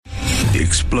The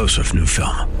explosive new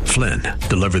film, Flynn,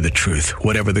 deliver the truth,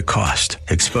 whatever the cost.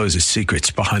 Exposes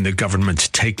secrets behind the government's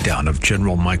takedown of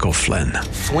General Michael Flynn.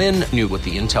 Flynn knew what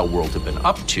the intel world had been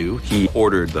up to. He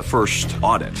ordered the first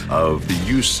audit of the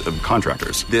use of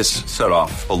contractors. This set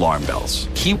off alarm bells.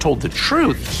 He told the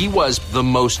truth. He was the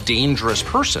most dangerous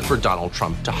person for Donald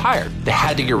Trump to hire. They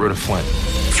had to get rid of Flynn.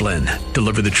 Flynn,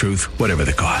 deliver the truth, whatever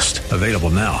the cost. Available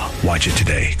now. Watch it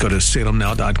today. Go to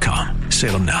salemnow.com.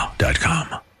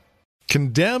 salemnow.com.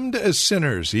 Condemned as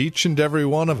sinners, each and every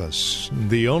one of us.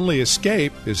 The only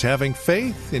escape is having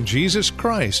faith in Jesus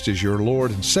Christ as your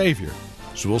Lord and Savior.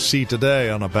 As we'll see today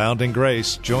on Abounding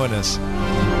Grace. Join us.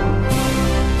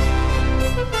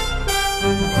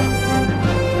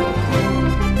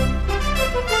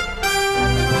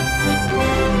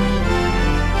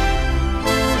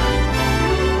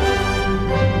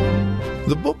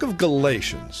 The book of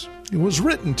Galatians, it was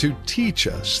written to teach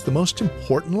us the most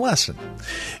important lesson.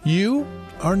 You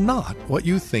are not what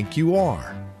you think you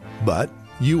are, but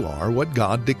you are what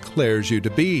God declares you to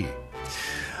be.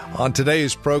 On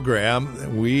today's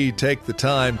program, we take the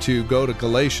time to go to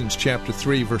Galatians chapter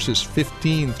 3, verses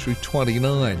 15 through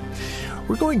 29.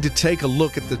 We're going to take a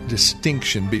look at the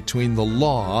distinction between the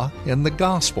law and the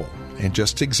gospel, and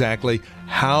just exactly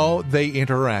how they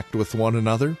interact with one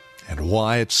another and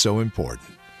why it's so important.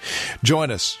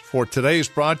 Join us for today's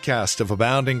broadcast of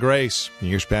Abounding Grace.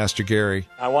 Here's Pastor Gary.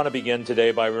 I want to begin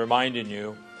today by reminding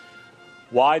you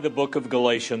why the book of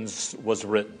Galatians was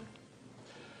written.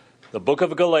 The book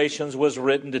of Galatians was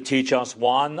written to teach us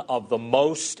one of the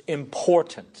most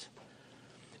important,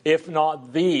 if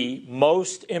not the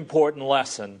most important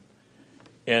lesson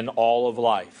in all of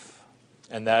life.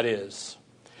 And that is,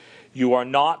 you are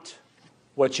not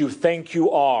what you think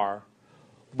you are,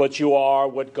 but you are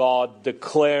what God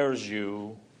declares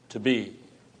you to be.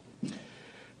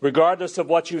 Regardless of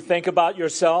what you think about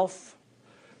yourself,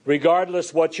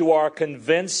 regardless what you are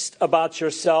convinced about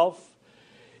yourself,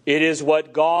 it is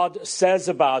what God says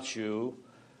about you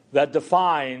that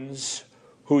defines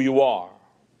who you are.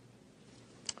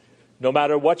 No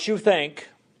matter what you think,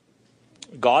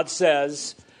 God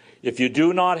says, if you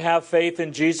do not have faith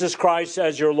in Jesus Christ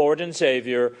as your Lord and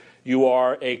Savior, you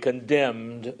are a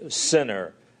condemned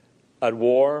sinner at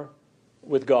war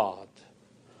with God.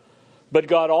 But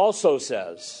God also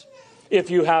says, if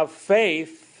you have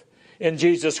faith in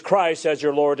Jesus Christ as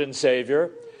your Lord and Savior,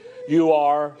 you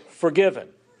are forgiven.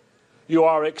 You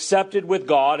are accepted with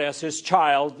God as His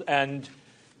child, and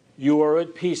you are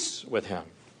at peace with Him.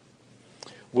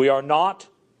 We are not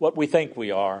what we think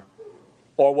we are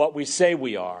or what we say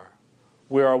we are.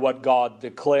 We are what God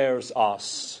declares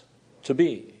us to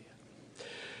be.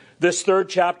 This third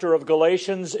chapter of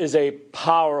Galatians is a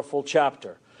powerful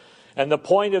chapter. And the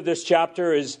point of this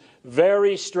chapter is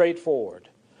very straightforward.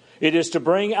 It is to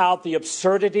bring out the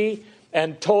absurdity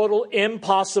and total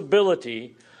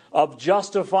impossibility of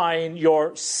justifying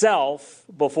yourself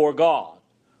before God,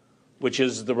 which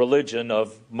is the religion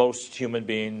of most human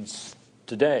beings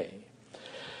today.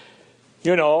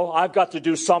 You know, I've got to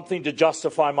do something to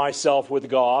justify myself with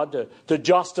God, to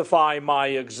justify my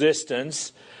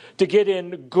existence, to get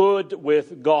in good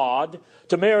with God,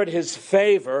 to merit His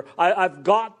favor. I've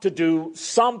got to do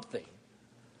something.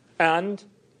 And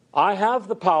I have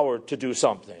the power to do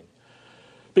something.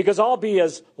 Because I'll be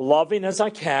as loving as I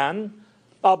can.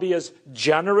 I'll be as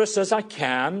generous as I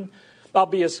can. I'll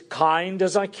be as kind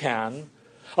as I can.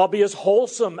 I'll be as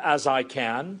wholesome as I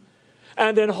can.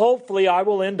 And then hopefully I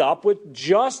will end up with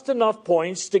just enough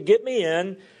points to get me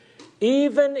in,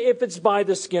 even if it's by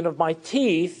the skin of my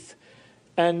teeth,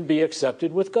 and be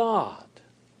accepted with God.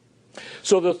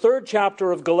 So the third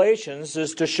chapter of Galatians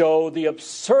is to show the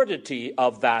absurdity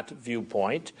of that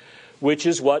viewpoint, which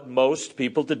is what most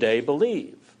people today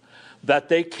believe, that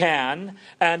they can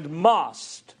and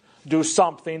must do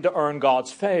something to earn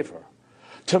God's favor,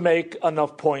 to make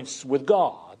enough points with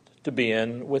God, to be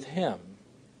in with Him.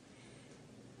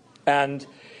 And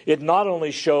it not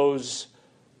only shows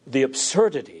the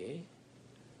absurdity,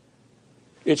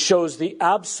 it shows the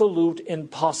absolute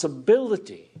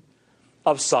impossibility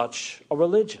of such a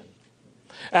religion.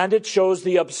 And it shows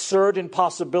the absurd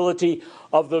impossibility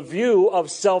of the view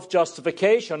of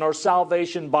self-justification or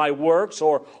salvation by works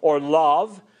or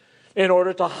love, in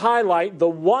order to highlight the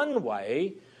one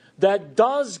way that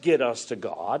does get us to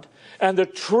God and the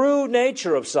true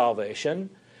nature of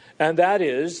salvation, and that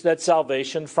is that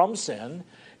salvation from sin,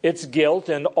 its guilt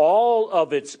and all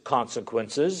of its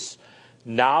consequences,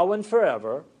 now and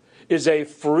forever, is a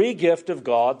free gift of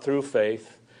God through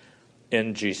faith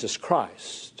in Jesus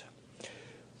Christ.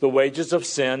 The wages of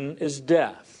sin is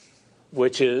death,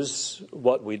 which is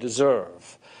what we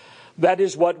deserve. That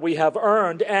is what we have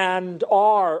earned and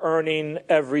are earning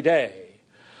every day.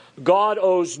 God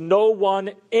owes no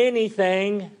one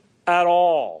anything at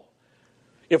all.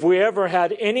 If we ever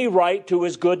had any right to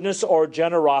his goodness or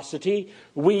generosity,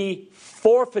 we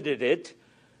forfeited it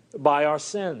by our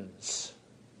sins.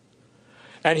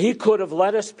 And he could have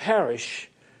let us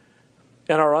perish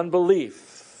in our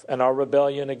unbelief and our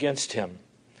rebellion against him.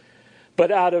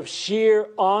 But out of sheer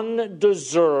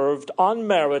undeserved,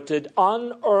 unmerited,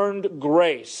 unearned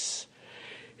grace,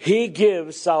 he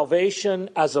gives salvation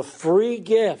as a free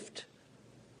gift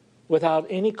without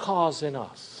any cause in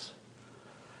us,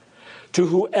 to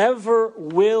whoever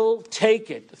will take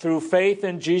it through faith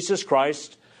in Jesus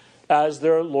Christ as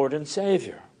their Lord and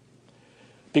Savior.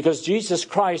 Because Jesus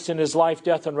Christ in his life,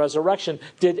 death, and resurrection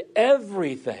did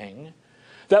everything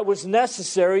that was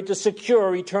necessary to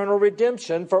secure eternal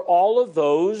redemption for all of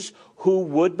those who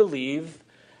would believe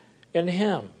in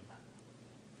him.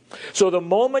 So the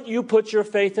moment you put your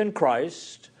faith in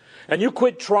Christ and you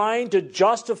quit trying to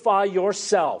justify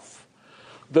yourself,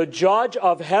 the judge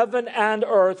of heaven and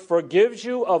earth forgives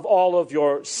you of all of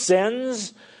your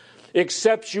sins,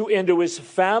 accepts you into his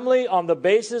family on the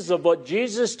basis of what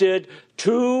Jesus did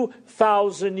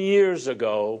 2,000 years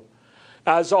ago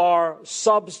as our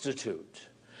substitute,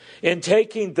 in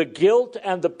taking the guilt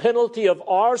and the penalty of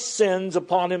our sins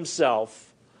upon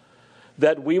himself,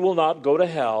 that we will not go to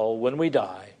hell when we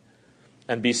die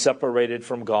and be separated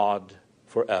from God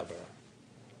forever.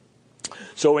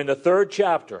 So in the 3rd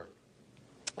chapter,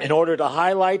 in order to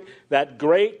highlight that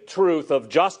great truth of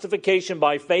justification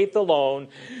by faith alone,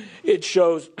 it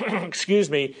shows,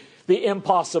 the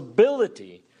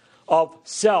impossibility of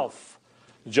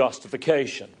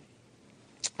self-justification.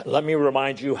 Let me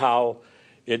remind you how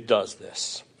it does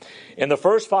this. In the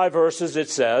first 5 verses, it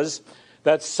says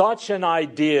that such an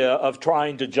idea of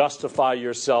trying to justify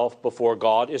yourself before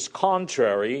God is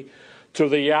contrary to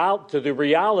the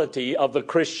reality of the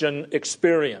Christian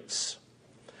experience.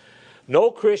 No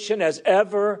Christian has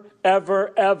ever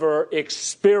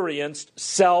experienced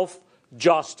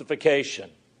self-justification.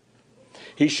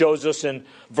 He shows us in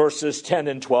verses 10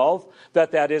 and 12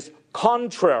 that is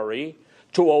contrary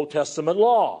to Old Testament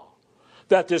law.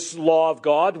 That this law of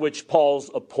God, which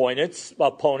Paul's opponents,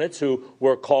 who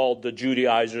were called the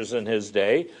Judaizers in his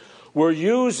day, were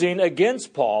using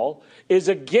against Paul, is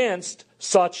against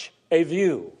such a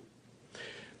view.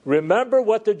 Remember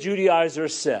what the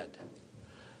Judaizers said.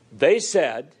 They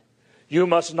said, you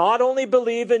must not only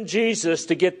believe in Jesus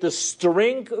to get the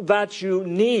strength that you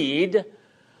need,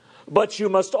 but you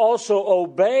must also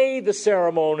obey the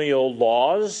ceremonial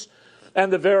laws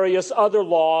and the various other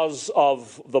laws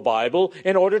of the Bible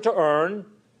in order to earn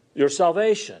your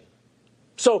salvation.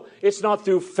 So it's not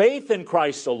through faith in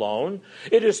Christ alone.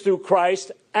 It is through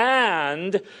Christ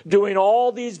and doing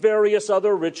all these various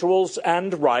other rituals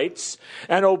and rites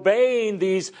and obeying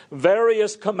these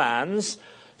various commands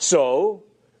so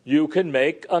you can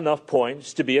make enough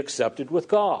points to be accepted with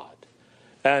God.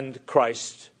 And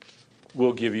Christ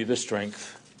will give you the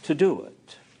strength to do it.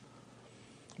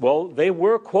 Well, they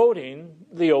were quoting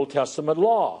the Old Testament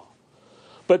law.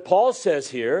 But Paul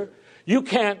says here, you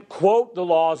can't quote the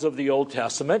laws of the Old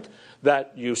Testament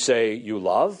that you say you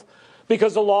love,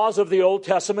 because the laws of the Old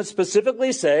Testament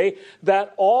specifically say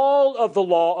that all of the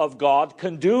law of God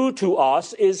can do to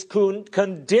us is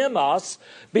condemn us,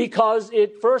 because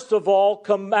it first of all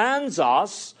commands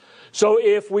us. So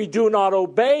if we do not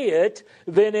obey it,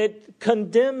 then it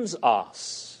condemns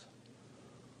us.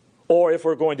 Or if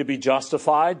we're going to be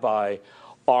justified by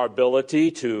our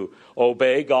ability to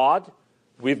obey God,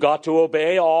 we've got to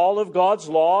obey all of God's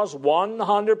laws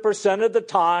 100% of the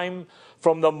time,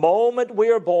 from the moment we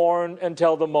are born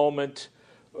until the moment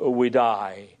we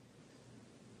die,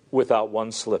 without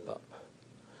one slip-up.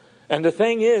 And the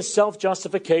thing is,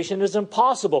 self-justification is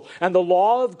impossible, and the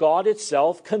law of God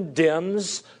itself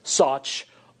condemns such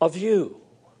a view.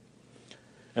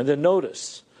 And then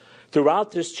notice,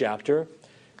 throughout this chapter,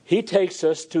 he takes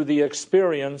us to the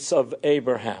experience of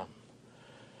Abraham.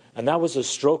 And that was a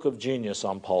stroke of genius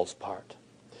on Paul's part.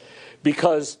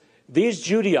 Because these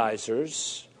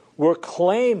Judaizers were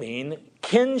claiming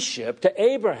kinship to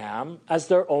Abraham as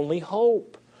their only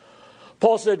hope.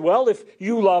 Paul said, well, if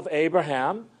you love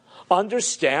Abraham,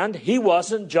 understand he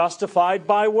wasn't justified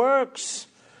by works.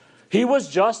 He was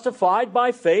justified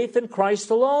by faith in Christ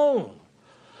alone.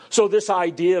 So this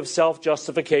idea of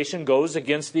self-justification goes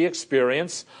against the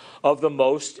experience of the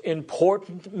most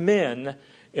important men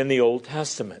in the Old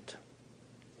Testament.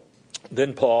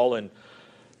 Then Paul, in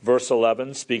verse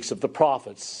 11, speaks of the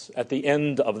prophets at the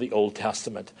end of the Old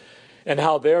Testament. and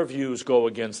how their views go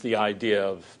against the idea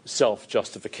of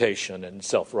self-justification and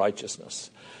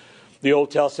self-righteousness. The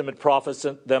Old Testament prophets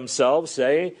themselves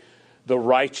say, the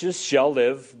righteous shall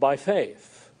live by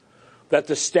faith. That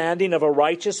the standing of a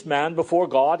righteous man before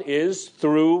God is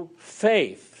through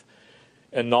faith,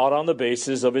 and not on the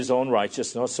basis of his own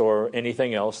righteousness or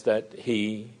anything else that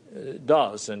he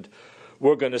does. And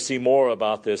we're going to see more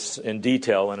about this in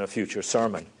detail in a future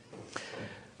sermon.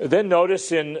 Then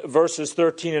notice in verses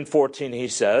 13 and 14 he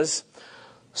says,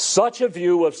 such a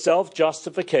view of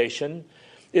self-justification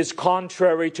is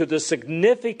contrary to the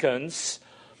significance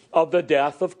of the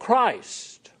death of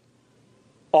Christ.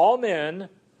 All men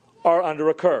are under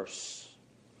a curse.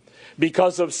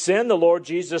 Because of sin, the Lord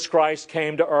Jesus Christ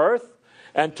came to earth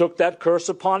and took that curse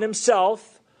upon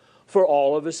himself for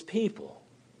all of his people.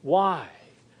 Why?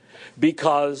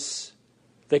 Because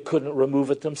they couldn't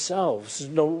remove it themselves,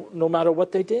 no matter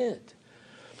what they did.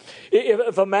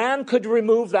 If a man could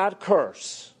remove that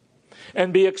curse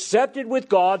and be accepted with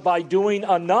God by doing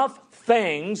enough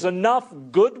things, enough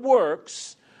good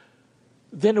works,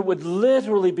 then it would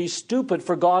literally be stupid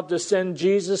for God to send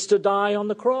Jesus to die on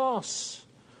the cross.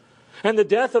 And the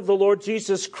death of the Lord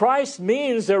Jesus Christ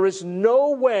means there is no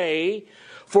way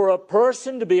for a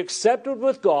person to be accepted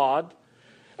with God,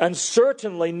 and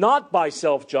certainly not by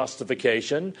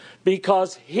self-justification,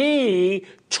 because he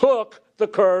took the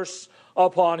curse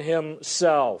upon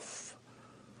himself.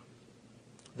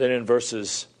 Then in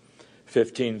verses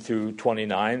 15 through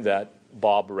 29 that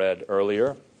Bob read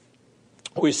earlier,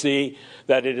 we see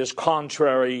that it is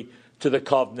contrary to the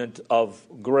covenant of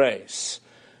grace.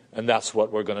 And that's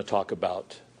what we're going to talk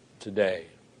about today.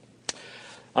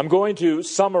 I'm going to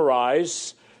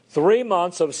summarize 3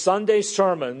 months of Sunday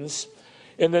sermons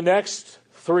in the next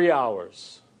 3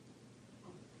 hours.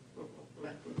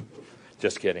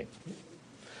 Just kidding.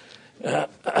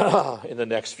 In the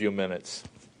next few minutes.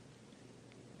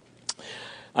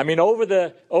 I mean, over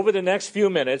the next few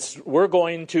minutes, we're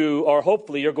going to, or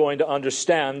hopefully you're going to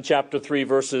understand chapter 3,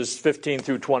 verses 15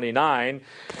 through 29,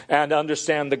 and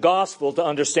understand the gospel, to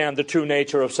understand the true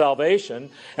nature of salvation,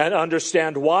 and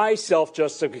understand why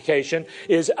self-justification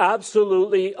is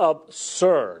absolutely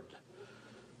absurd.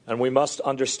 And we must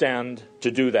understand,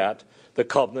 to do that, the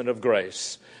covenant of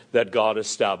grace that God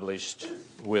established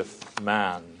with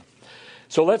man.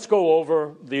 So let's go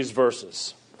over these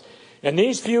verses. In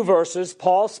these few verses,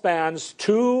 Paul spans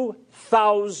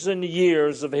 2,000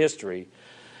 years of history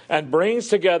and brings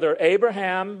together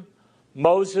Abraham,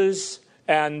 Moses,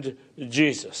 and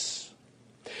Jesus.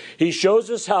 He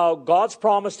shows us how God's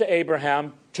promise to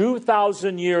Abraham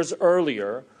 2,000 years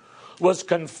earlier was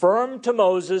confirmed to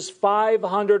Moses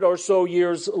 500 or so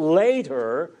years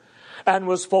later and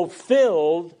was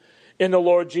fulfilled in the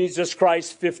Lord Jesus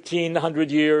Christ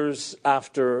 1,500 years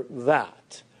after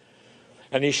that.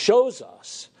 And he shows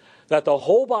us that the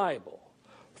whole Bible,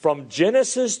 from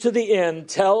Genesis to the end,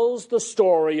 tells the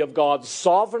story of God's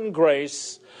sovereign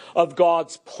grace, of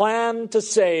God's plan to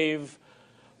save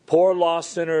poor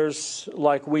lost sinners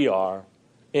like we are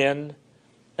in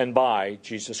and by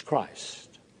Jesus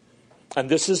Christ. And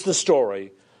this is the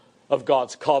story of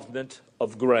God's covenant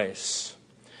of grace.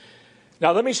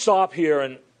 Now let me stop here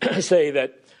and say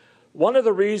that one of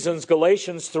the reasons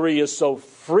Galatians 3 is so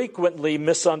frequently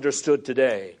misunderstood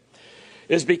today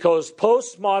is because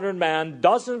postmodern man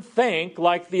doesn't think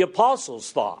like the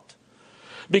apostles thought.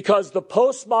 Because the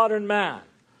postmodern man,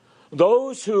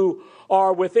 those who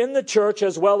are within the church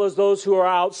as well as those who are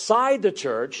outside the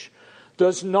church,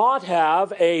 does not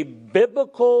have a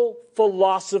biblical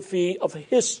philosophy of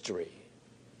history.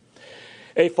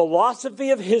 A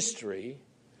philosophy of history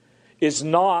is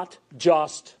not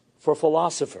just for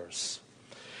philosophers.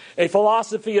 A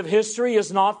philosophy of history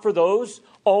is not for those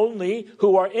only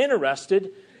who are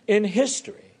interested in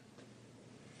history.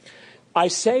 I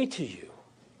say to you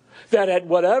that at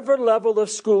whatever level of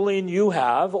schooling you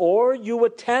have or you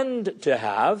attend to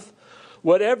have,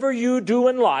 whatever you do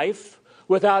in life,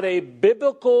 without a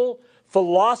biblical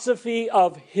philosophy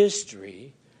of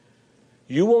history,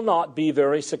 you will not be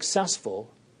very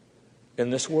successful in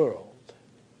this world.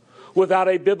 Without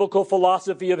a biblical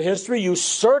philosophy of history, you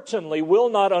certainly will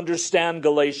not understand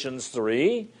Galatians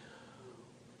 3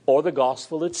 or the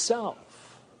gospel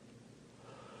itself.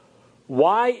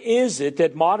 Why is it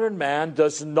that modern man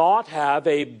does not have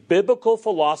a biblical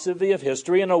philosophy of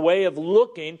history and a way of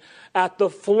looking at the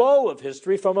flow of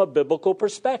history from a biblical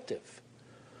perspective?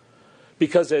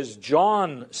 Because as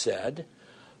John said,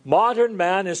 modern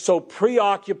man is so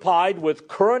preoccupied with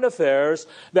current affairs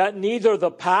that neither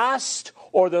the past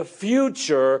or the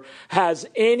future has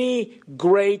any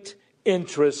great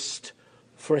interest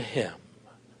for him.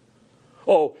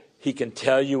 Oh, he can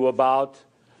tell you about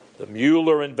the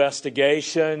Mueller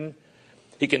investigation.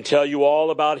 He can tell you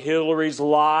all about Hillary's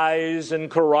lies and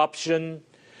corruption.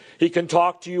 He can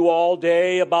talk to you all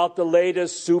day about the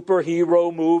latest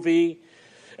superhero movie.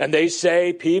 And they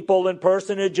say people and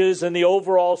personages in the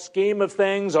overall scheme of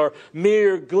things are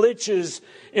mere glitches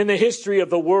in the history of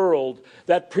the world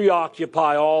that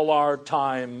preoccupy all our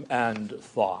time and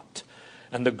thought.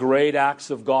 And the great acts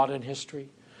of God in history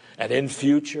and in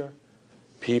future,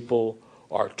 people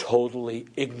are totally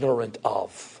ignorant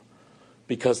of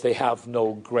because they have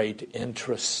no great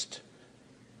interest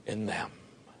in them.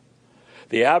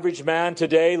 The average man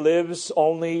today lives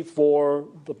only for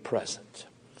the present.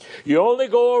 You only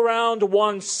go around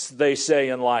once, they say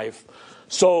in life,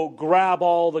 so grab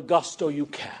all the gusto you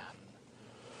can.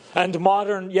 And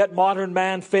modern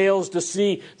man fails to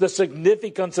see the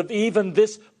significance of even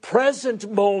this present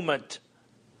moment.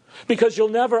 Because you'll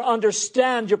never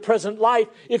understand your present life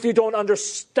if you don't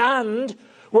understand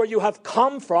where you have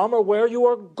come from or where you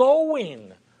are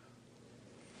going.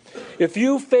 If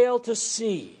you fail to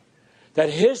see that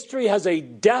history has a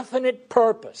definite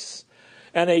purpose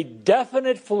and a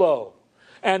definite flow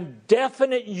and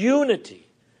definite unity,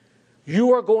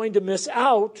 you are going to miss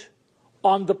out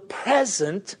on the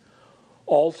present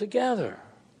altogether.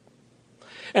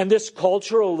 And this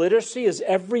cultural illiteracy is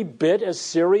every bit as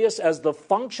serious as the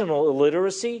functional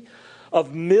illiteracy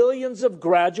of millions of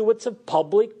graduates of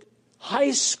public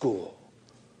high school.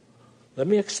 Let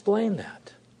me explain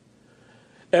that.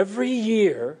 Every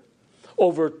year,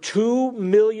 over 2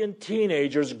 million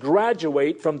teenagers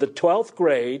graduate from the 12th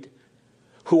grade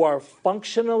who are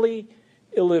functionally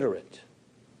illiterate.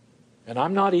 And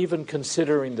I'm not even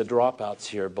considering the dropouts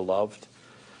here, beloved.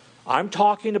 I'm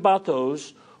talking about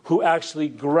those who actually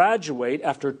graduate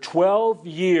after 12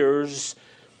 years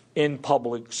in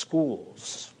public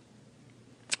schools.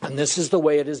 And this is the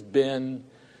way it has been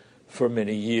for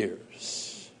many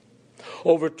years.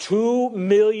 Over 2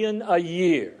 million a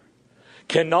year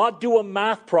cannot do a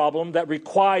math problem that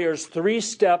requires 3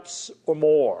 steps or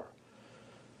more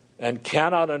and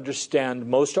cannot understand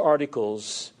most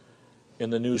articles in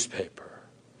the newspaper.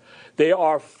 They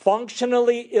are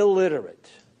functionally illiterate.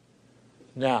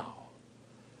 Now,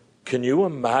 can you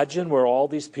imagine where all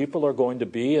these people are going to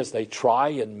be as they try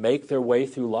and make their way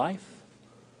through life?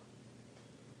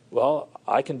 Well,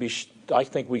 I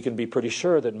think we can be pretty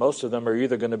sure that most of them are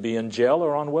either going to be in jail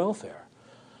or on welfare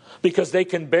because they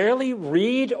can barely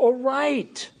read or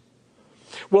write.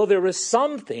 Well, there is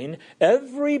something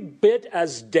every bit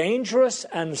as dangerous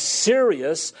and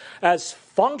serious as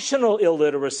functional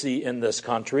illiteracy in this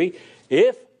country,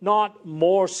 if not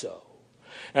more so.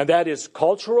 And that is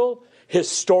cultural,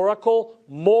 historical,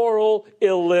 moral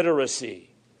illiteracy.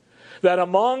 That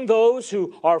among those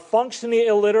who are functionally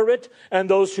illiterate and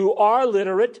those who are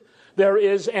literate, there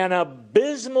is an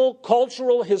abysmal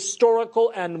cultural,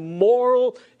 historical, and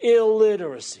moral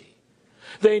illiteracy.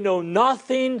 They know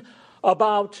nothing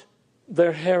about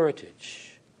their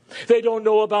heritage. They don't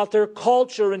know about their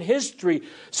culture and history.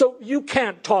 So you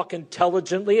can't talk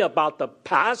intelligently about the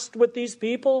past with these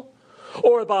people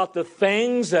or about the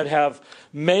things that have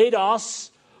made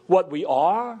us what we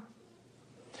are.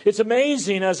 It's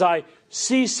amazing as I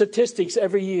see statistics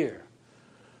every year.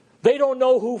 They don't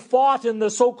know who fought in the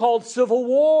so-called Civil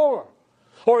War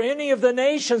or any of the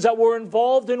nations that were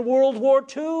involved in World War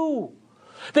II.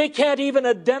 They can't even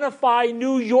identify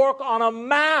New York on a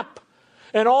map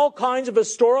and all kinds of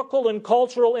historical and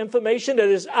cultural information that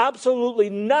is absolutely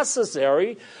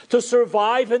necessary to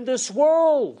survive in this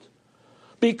world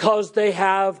because they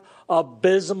have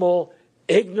abysmal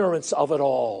ignorance of it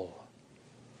all.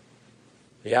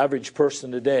 The average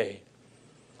person today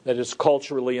that is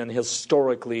culturally and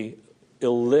historically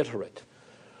illiterate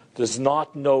does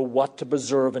not know what to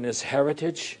preserve in his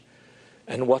heritage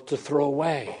and what to throw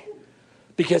away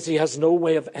because he has no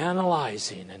way of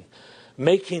analyzing and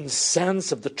making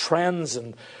sense of the trends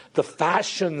and the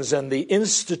fashions and the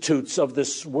institutes of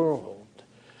this world.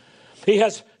 He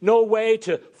has no way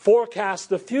to forecast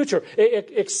the future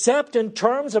except in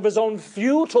terms of his own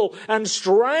futile and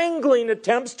strangling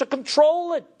attempts to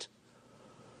control it.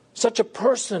 Such a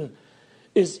person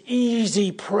is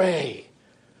easy prey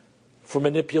for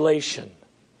manipulation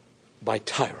by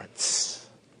tyrants.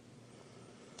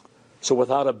 So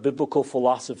without a biblical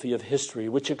philosophy of history,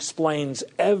 which explains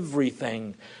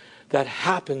everything that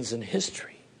happens in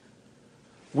history,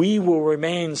 we will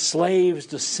remain slaves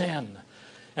to sin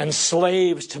and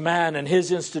slaves to man and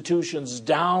his institutions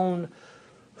down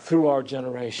through our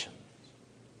generation.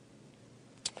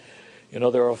 You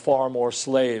know, there are far more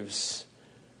slaves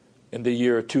in the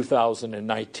year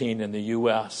 2019 in the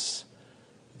U.S.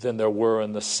 than there were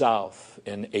in the South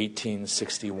in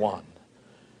 1861.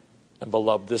 And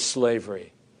beloved, this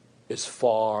slavery is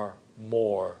far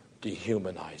more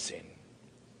dehumanizing.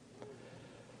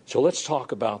 So let's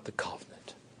talk about the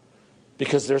covenant,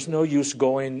 because there's no use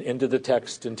going into the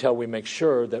text until we make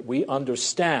sure that we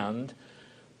understand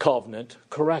covenant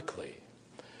correctly.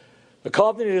 The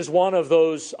covenant is one of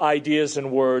those ideas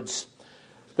and words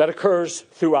that occurs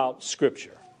throughout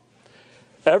Scripture.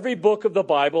 Every book of the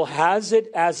Bible has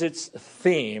it as its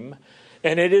theme,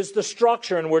 and it is the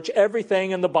structure in which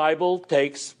everything in the Bible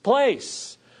takes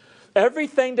place.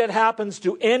 Everything that happens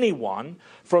to anyone,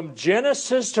 from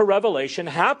Genesis to Revelation,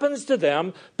 happens to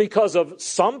them because of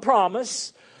some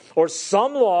promise, or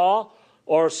some law,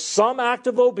 or some act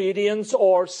of obedience,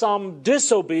 or some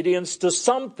disobedience to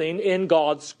something in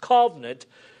God's covenant.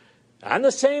 And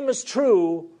the same is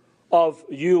true of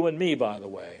you and me, by the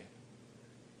way.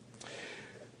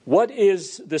 What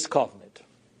is this covenant?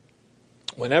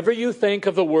 Whenever you think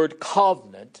of the word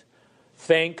covenant,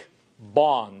 think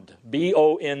bond,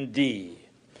 B-O-N-D.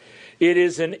 It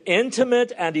is an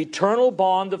intimate and eternal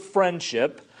bond of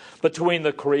friendship between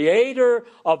the Creator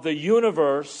of the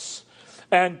universe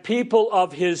and people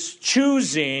of His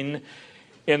choosing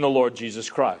in the Lord Jesus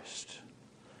Christ.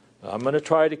 I'm going to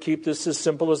try to keep this as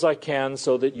simple as I can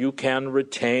so that you can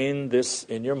retain this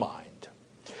in your mind.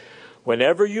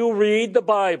 Whenever you read the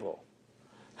Bible,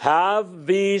 have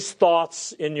these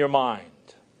thoughts in your mind.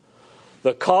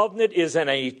 The covenant is an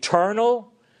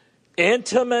eternal,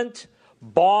 intimate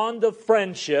bond of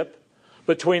friendship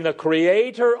between the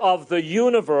Creator of the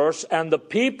universe and the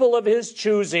people of His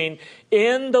choosing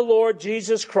in the Lord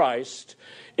Jesus Christ,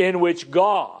 in which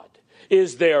God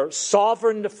is their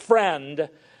sovereign friend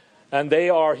and they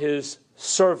are His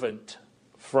servant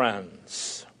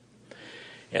friends.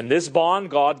 In this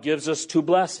bond, God gives us two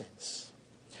blessings.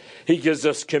 He gives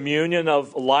us communion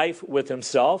of life with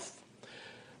Himself.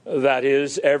 That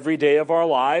is, every day of our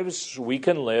lives, we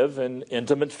can live in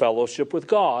intimate fellowship with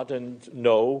God and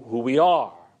know who we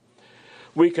are.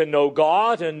 We can know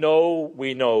God and know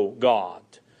we know God.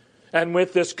 And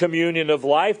with this communion of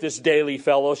life, this daily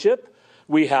fellowship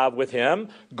we have with Him,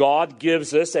 God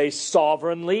gives us a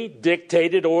sovereignly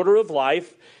dictated order of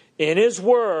life in His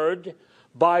Word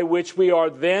by which we are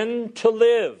then to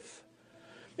live.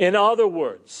 In other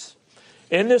words,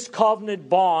 in this covenant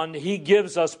bond, He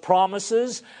gives us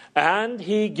promises and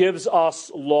He gives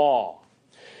us law.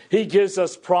 He gives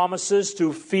us promises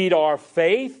to feed our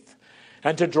faith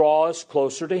and to draw us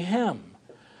closer to Him.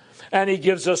 And He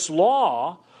gives us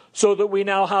law so that we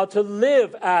know how to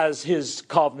live as His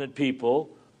covenant people,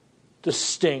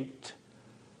 distinct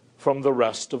from the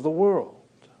rest of the world.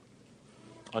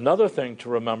 Another thing to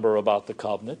remember about the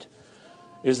covenant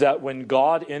is that when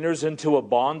God enters into a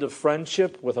bond of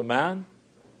friendship with a man,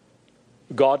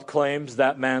 God claims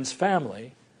that man's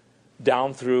family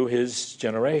down through his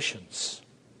generations.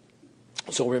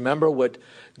 So remember what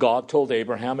God told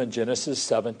Abraham in Genesis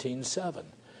 17:7.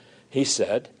 He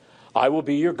said, I will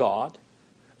be your God,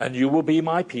 and you will be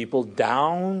my people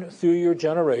down through your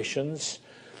generations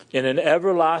in an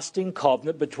everlasting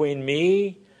covenant between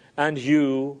me and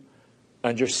you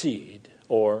and your seed,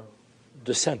 or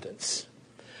descendants.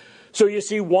 So you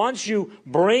see, once you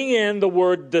bring in the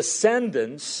word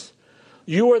descendants,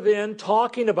 you are then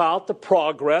talking about the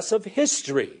progress of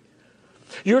history.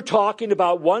 You're talking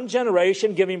about one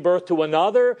generation giving birth to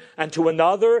another, and to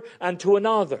another, and to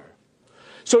another.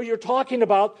 So you're talking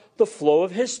about the flow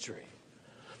of history.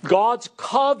 God's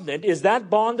covenant is that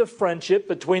bond of friendship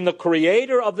between the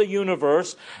Creator of the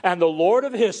universe and the Lord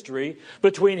of history,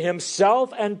 between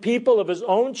Himself and people of His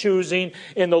own choosing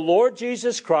in the Lord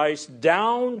Jesus Christ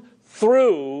down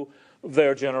through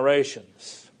their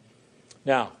generations.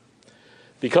 Now,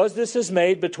 because this is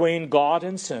made between God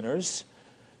and sinners,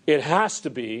 it has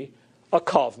to be a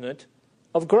covenant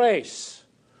of grace.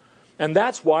 And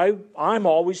that's why I'm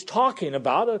always talking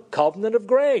about a covenant of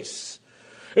grace.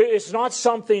 It's not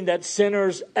something that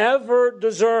sinners ever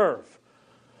deserve.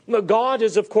 God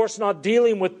is, of course, not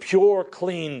dealing with pure,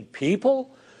 clean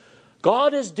people.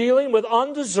 God is dealing with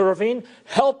undeserving,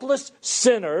 helpless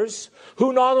sinners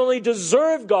who not only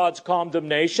deserve God's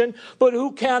condemnation, but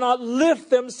who cannot lift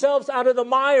themselves out of the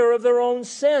mire of their own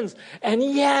sins. And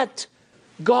yet,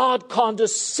 God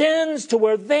condescends to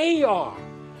where they are,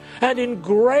 and in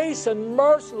grace and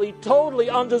mercy, totally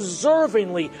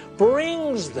undeservingly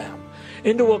brings them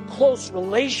into a close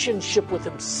relationship with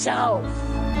Himself.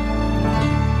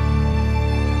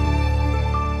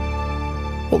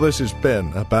 Well, This has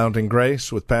been Abounding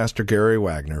Grace with Pastor Gary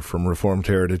Wagner from Reformed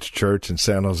Heritage Church in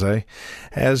San Jose.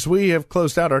 As we have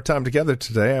closed out our time together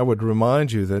today, I would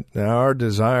remind you that our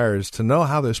desire is to know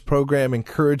how this program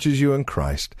encourages you in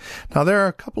Christ. Now, there are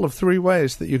a couple of 3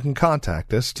 ways that you can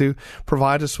contact us to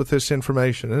provide us with this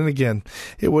information. And again,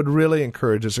 it would really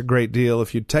encourage us a great deal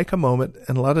if you'd take a moment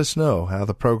and let us know how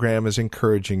the program is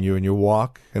encouraging you in your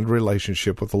walk and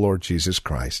relationship with the Lord Jesus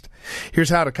Christ. Here's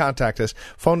how to contact us.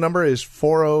 Phone number is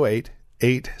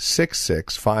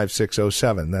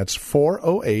 408-866-5607. That's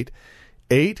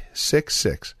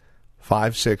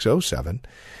 408-866-5607.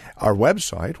 Our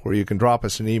website, where you can drop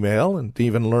us an email and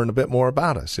even learn a bit more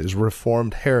about us, is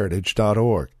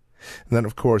reformedheritage.org. And then,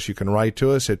 of course, you can write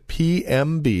to us at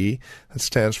PMB, that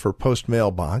stands for Post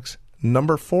Mailbox,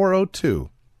 number 402,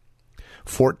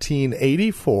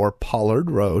 1484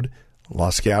 Pollard Road,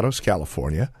 Los Gatos,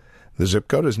 California. The zip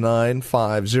code is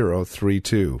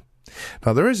 95032.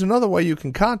 Now, there is another way you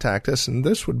can contact us, and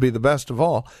this would be the best of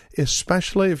all,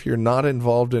 especially if you're not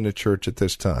involved in a church at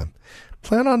this time.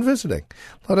 Plan on visiting.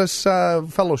 Let us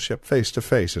fellowship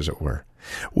face-to-face, as it were.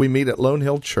 We meet at Lone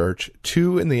Hill Church,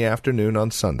 2 in the afternoon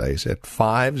on Sundays at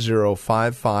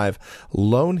 5055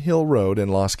 Lone Hill Road in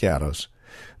Los Gatos.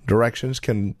 Directions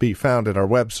can be found at our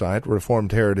website,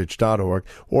 reformedheritage.org,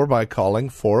 or by calling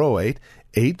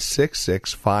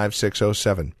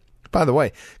 408-866-5607. By the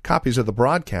way, copies of the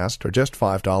broadcast are just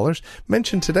 $5.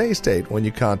 Mention today's date when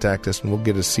you contact us, and we'll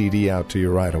get a CD out to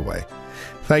you right away.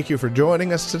 Thank you for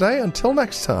joining us today. Until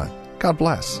next time, God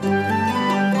bless.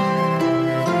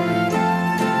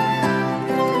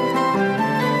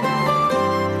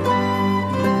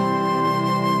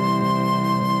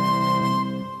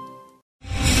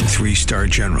 3-star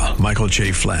General Michael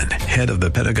J. Flynn, head of the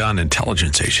Pentagon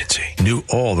Intelligence Agency, knew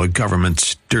all the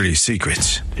government's dirty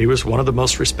secrets. He was one of the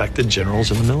most respected generals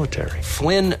in the military.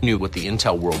 Flynn knew what the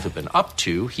intel world had been up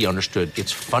to. He understood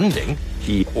its funding.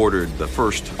 He ordered the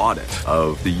first audit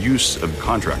of the use of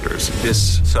contractors.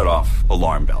 This set off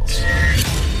alarm bells.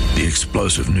 The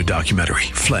explosive new documentary,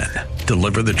 Flynn,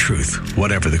 Deliver the Truth,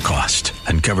 Whatever the Cost,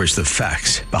 uncovers the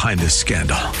facts behind this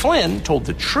scandal. Flynn told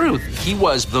the truth. He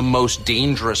was the most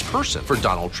dangerous person for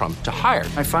Donald Trump to hire.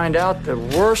 I find out the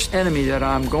worst enemy that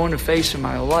I'm going to face in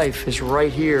my life is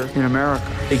right here in America.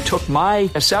 They took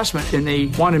my assessment and they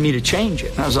wanted me to change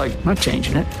it. And I was like, I'm not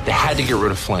changing it. They had to get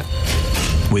rid of Flynn.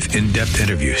 With in-depth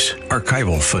interviews,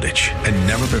 archival footage, and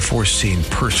never-before-seen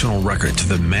personal records of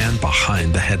the man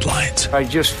behind the headlines. I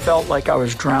just felt like I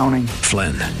was drowning.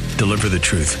 Flynn, Deliver the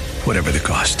Truth, Whatever the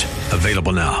Cost.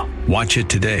 Available now. Watch it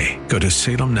today. Go to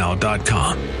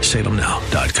salemnow.com.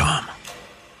 salemnow.com.